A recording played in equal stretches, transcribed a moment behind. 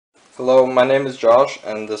Hello, my name is Josh,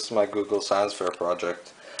 and this is my Google Science Fair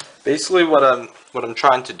project. Basically, what I'm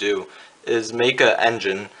trying to do is make an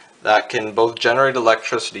engine that can both generate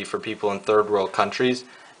electricity for people in third world countries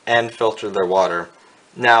and filter their water.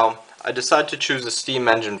 Now, I decided to choose a steam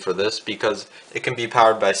engine for this because it can be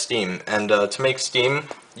powered by steam. And to make steam,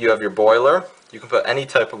 you have your boiler. You can put any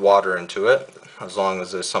type of water into it, as long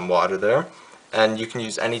as there's some water there. And you can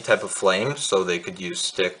use any type of flame, so they could use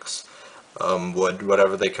sticks, wood,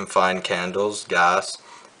 whatever they can find, candles, gas,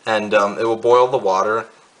 and it will boil the water.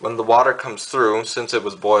 When the water comes through, since it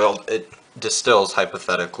was boiled, it distills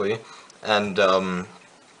hypothetically, and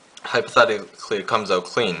hypothetically it comes out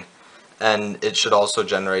clean, and it should also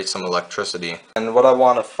generate some electricity. And what I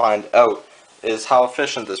want to find out is how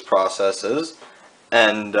efficient this process is,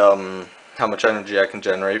 and how much energy I can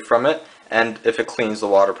generate from it, and if it cleans the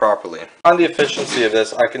water properly. To find the efficiency of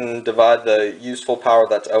this, I can divide the useful power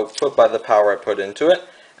that's output by the power I put into it,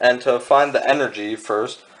 and to find the energy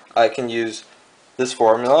first, I can use this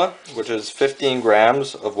formula, which is 15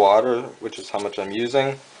 grams of water, which is how much I'm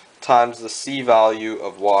using, times the C value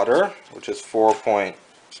of water, which is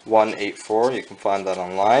 4.184, you can find that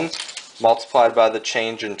online, multiplied by the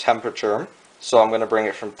change in temperature. So I'm going to bring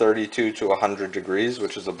it from 32 to 100 degrees,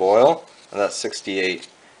 which is a boil, and that's 68.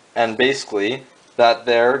 And basically, that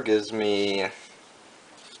there gives me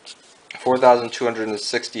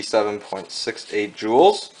 4,267.68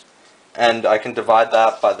 joules. And I can divide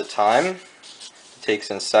that by the time it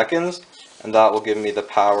takes in seconds, and that will give me the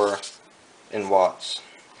power in watts.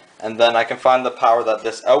 And then I can find the power that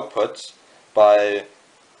this outputs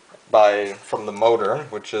from the motor,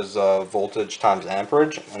 which is voltage times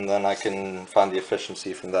amperage, and then I can find the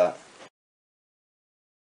efficiency from that.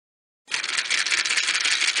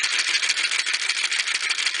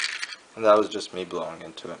 And that was just me blowing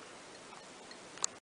into it.